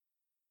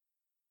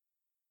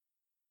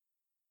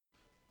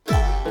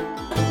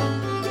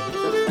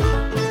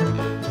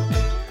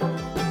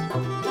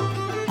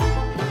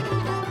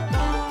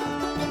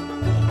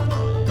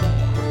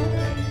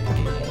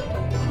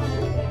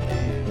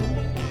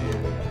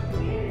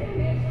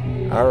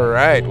All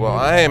right. Well,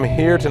 I am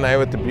here tonight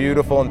with the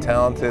beautiful and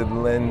talented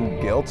Lynn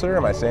Gillitzer.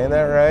 Am I saying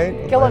that right?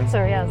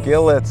 Gillitzer, yes.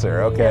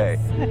 Gillitzer, okay.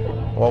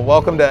 Yes. Well,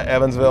 welcome to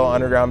Evansville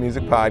Underground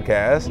Music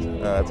Podcast.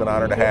 It's an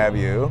honor to have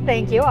you.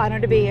 Thank you.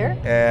 Honored to be here.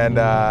 And,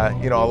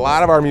 a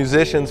lot of our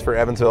musicians for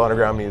Evansville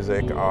Underground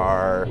Music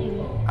are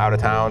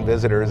out-of-town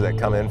visitors that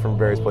come in from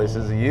various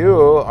places. You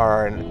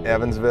are an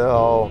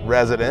Evansville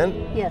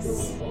resident.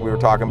 Yes. We were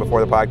talking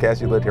before the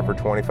podcast. You lived here for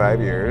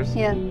 25 years.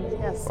 Yeah.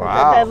 Yes.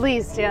 Wow. At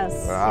least,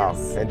 yes. Wow.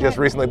 Yes. And just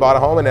recently bought a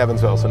home in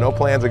Evansville, so no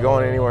plans of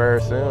going anywhere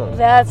soon.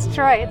 That's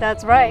right.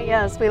 That's right.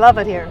 Yes. We love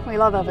it here. We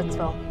love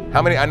Evansville.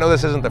 I know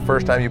this isn't the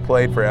first time you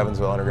played for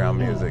Evansville Underground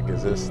Music.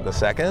 Is this the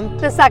second?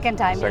 The second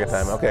time. Second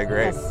yes. time. Okay,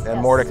 great. Yes, And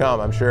yes. more to come,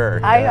 I'm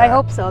sure. I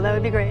hope so. That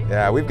would be great.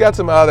 Yeah, we've got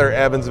some other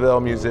Evansville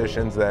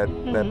musicians that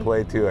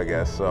play too, I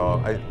guess.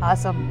 So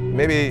Awesome.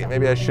 maybe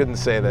I shouldn't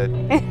say that.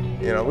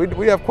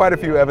 We have quite a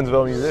few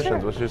Evansville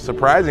musicians, Sure. which is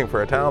surprising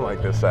for a town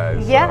like this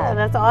size. Yeah, so,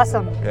 that's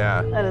awesome.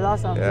 yeah. That is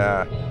awesome.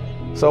 Yeah.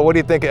 So what do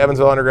you think of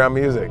Evansville Underground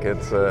Music?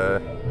 It's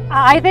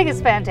I think it's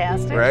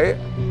fantastic. right?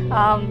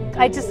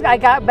 I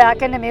got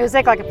back into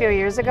music like a few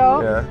years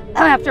ago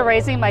after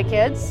raising my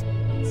kids.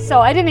 So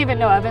I didn't even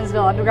know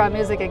Evansville Underground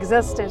Music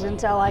existed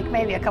until like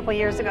maybe a couple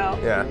years ago.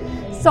 Yeah.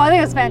 So I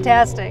think it's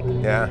fantastic.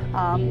 Yeah.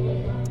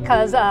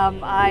 Because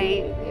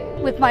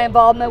with my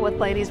involvement with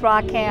Ladies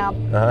Rock Camp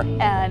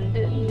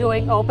and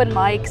doing open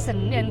mics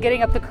and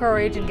getting up the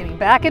courage and getting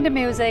back into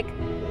music,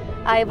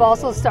 I've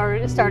also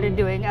started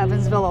doing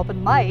Evansville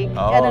Open Mic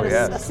and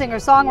a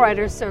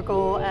singer-songwriter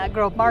circle at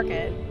Grove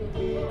Market.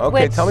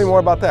 Okay, tell me more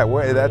about that.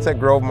 That's at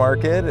Grove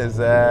Market. Is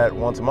that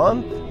once a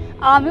month?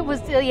 It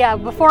was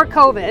before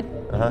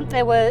COVID.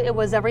 It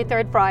was every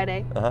third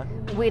Friday.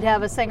 We'd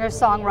have a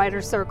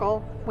singer-songwriter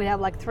circle. We'd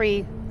have like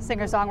 3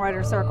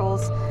 singer-songwriter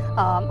circles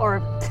or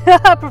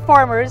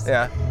performers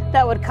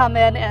that would come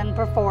in and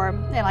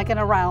perform in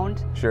a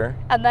round. Sure.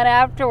 And then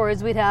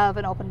afterwards we'd have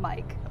an open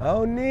mic.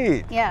 Oh,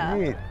 neat. Yeah.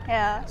 Neat.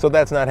 Yeah. So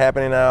that's not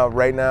happening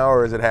right now,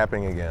 or is it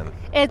happening again?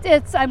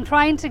 I'm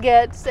trying to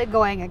get it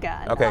going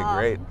again. Okay,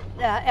 great.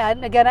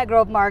 And again at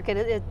Grove Market,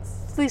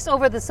 it's at least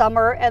over the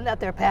summer and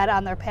at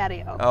on their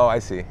patio. Oh, I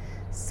see.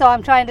 So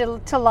I'm trying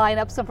to line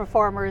up some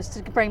performers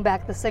to bring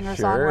back the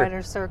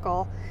singer-songwriter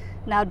circle.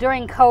 Now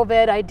during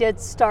COVID, I did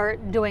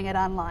start doing it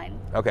online.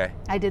 Okay.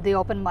 I did the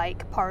open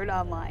mic part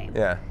online.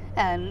 Yeah.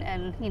 And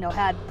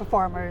had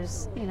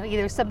performers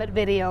either submit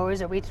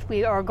videos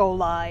or go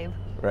live.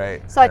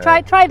 Right. So I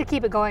tried to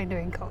keep it going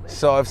during COVID.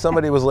 So if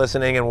somebody was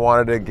listening and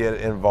wanted to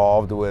get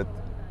involved with,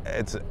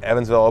 it's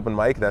Evansville Open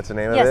Mic, that's the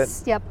name of it?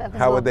 Yes, yep. Evansville.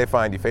 How would they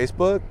find you?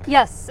 Facebook?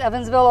 Yes,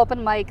 Evansville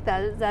Open Mic,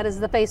 that is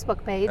the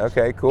Facebook page.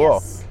 Okay, cool.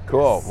 Yes.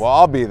 Cool. Yes. Well,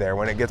 I'll be there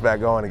when it gets back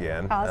going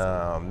again.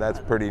 Awesome. That's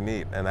pretty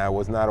neat, and I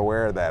was not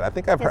aware of that. I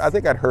think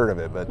I'd heard of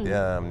it, but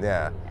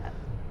yeah.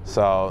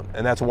 So,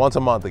 and that's once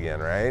a month again,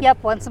 right?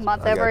 Yep, once a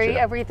month, Gotcha.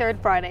 every third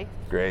Friday.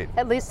 Great.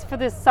 At least for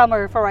this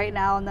summer for right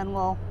now, and then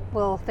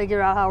we'll figure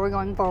out how we're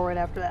going forward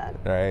after that.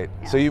 Right.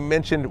 Yeah. So you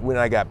mentioned when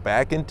I got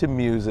back into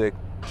music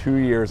 2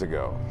 years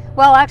ago.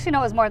 Well, actually,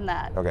 no, it was more than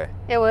that. Okay.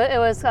 It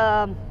was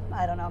I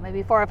don't know,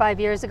 maybe 4 or 5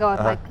 years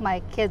ago.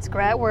 My kids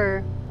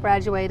were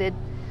graduated.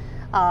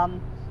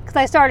 Because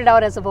I started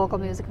out as a vocal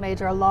music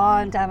major a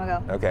long time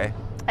ago. Okay.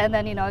 And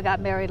then I got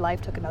married,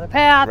 life took another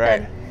path.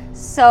 Right. And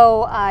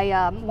so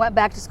I went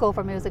back to school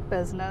for music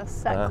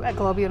business at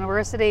Globe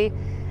University,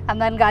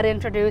 and then got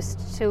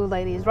introduced to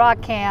Ladies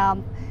Rock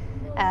Camp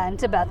and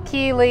to Beth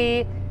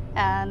Keeley,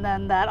 and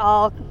then that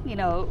all,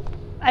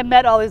 I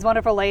met all these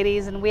wonderful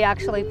ladies, and we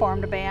actually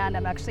formed a band.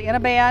 I'm actually in a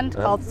band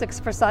called 6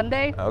 for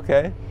Sunday.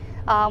 Okay.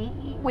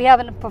 We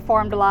haven't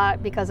performed a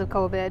lot because of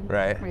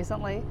COVID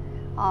recently,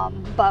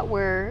 but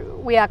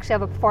we actually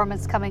have a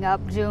performance coming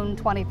up June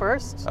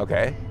 21st.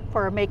 Okay.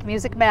 For Make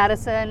Music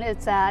Madison.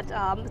 It's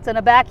it's in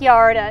a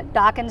backyard at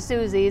Doc and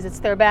Susie's. It's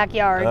their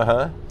backyard.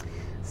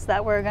 So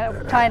that we're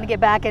trying to get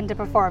back into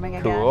performing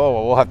again. Cool.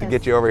 Well, we'll have to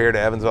get you over here to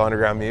Evansville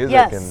Underground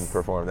Music and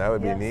perform. That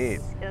would be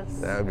neat. Yes.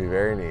 That would be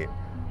very neat.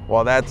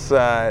 Well, that's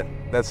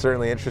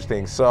certainly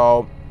interesting.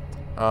 So,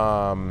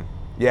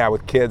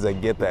 with kids, I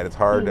get that. It's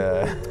hard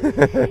to.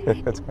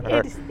 It's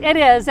hard. It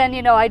is,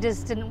 and I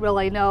just didn't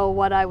really know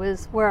where I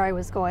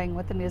was going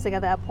with the music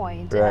at that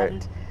point. Right.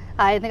 And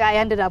I think I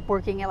ended up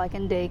working in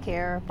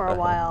daycare for a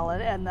while,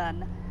 and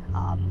then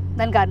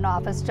got an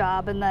office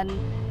job, and then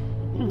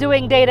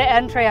doing data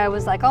entry. I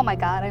was like, oh my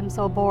God, I'm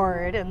so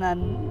bored. And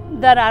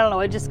then I don't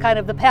know, it just kind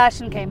of the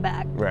passion came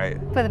back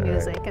for the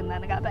music, and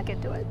then I got back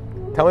into it.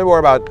 Tell me more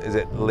about, is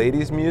it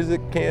ladies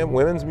music camp,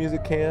 women's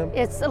music camp?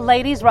 It's a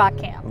Ladies Rock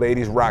Camp.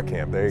 Ladies Rock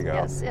Camp, there you go.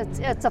 Yes,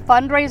 it's a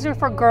fundraiser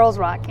for Girls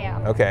Rock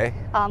Camp. Okay.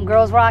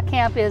 Girls Rock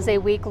Camp is a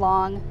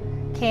week-long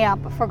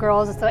camp for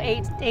girls. It's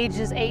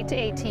ages 8 to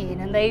 18,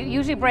 and they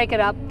usually break it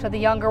up to the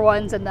younger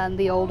ones and then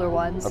the older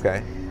ones.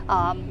 Okay.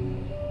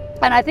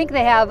 And I think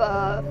they have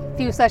a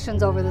few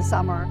sessions over the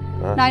summer.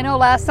 Now I know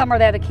last summer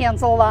they had to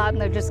cancel a lot,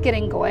 and they're just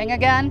getting going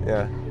again.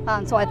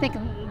 Yeah. So I think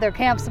their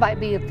camps might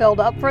be filled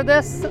up for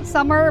this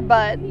summer,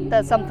 but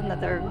that's something that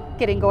they're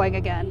getting going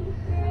again.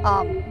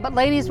 But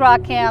Ladies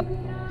Rock Camp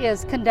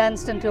is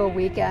condensed into a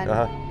weekend.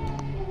 Uh-huh.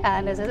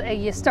 And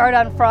you start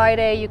on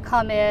Friday, you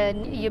come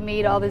in, you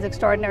meet all these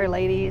extraordinary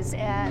ladies,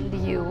 and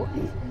you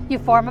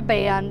form a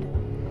band.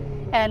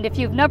 And if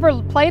you've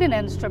never played an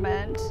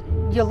instrument,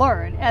 you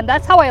learn. And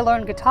that's how I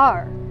learned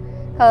guitar.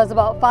 Because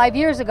about 5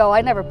 years ago,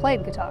 I never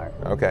played guitar.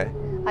 Okay.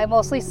 I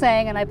mostly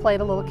sang and I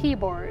played a little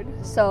keyboard.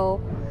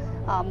 So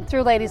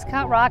through Ladies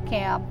Rock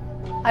Camp,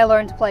 I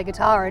learned to play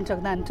guitar and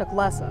then took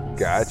lessons.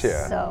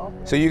 Gotcha.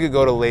 So you could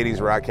go to Ladies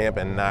Rock Camp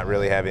and not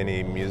really have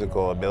any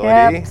musical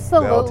ability?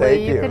 Absolutely. They'll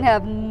take you. You can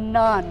have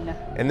none.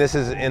 And this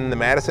is in the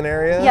Madison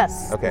area?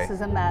 Yes. Okay. This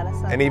is in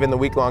Madison. And even the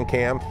week-long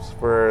camps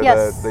for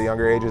Yes. the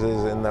younger ages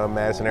is in the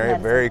Madison area?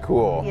 Madison. Very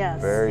cool. Yes.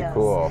 Very yes.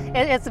 cool.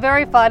 It's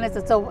very fun.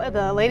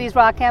 The Ladies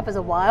Rock Camp is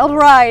a wild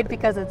ride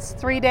because it's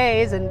 3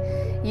 days, and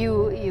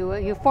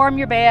you form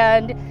your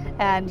band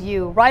and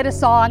you write a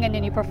song and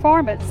then you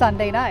perform it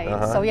Sunday night.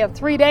 Uh-huh. So you have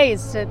 3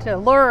 days to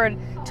learn,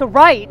 to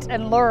write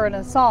and learn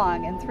a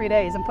song in 3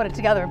 days and put it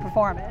together and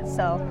perform it.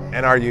 So.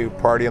 And are you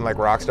partying like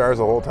rock stars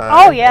the whole time?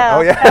 Oh yeah.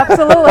 Oh yeah.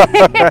 Absolutely.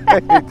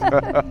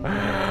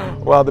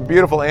 Well, the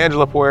beautiful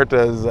Angela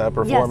Puerta is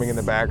performing Yes. in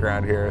the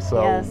background here,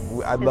 so Yes.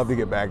 I'd love to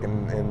get back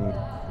and see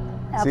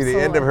the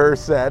Absolutely. end of her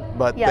set.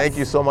 But Yes. thank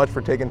you so much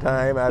for taking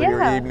time out of your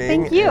Yeah, evening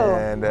thank you.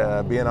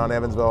 and being on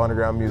Evansville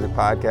Underground Music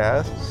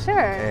Podcast. Sure.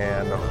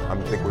 And I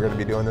think we're going to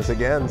be doing this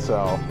again.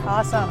 So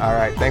Awesome. all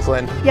right, thanks,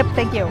 Lynn. Yep.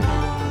 Thank you.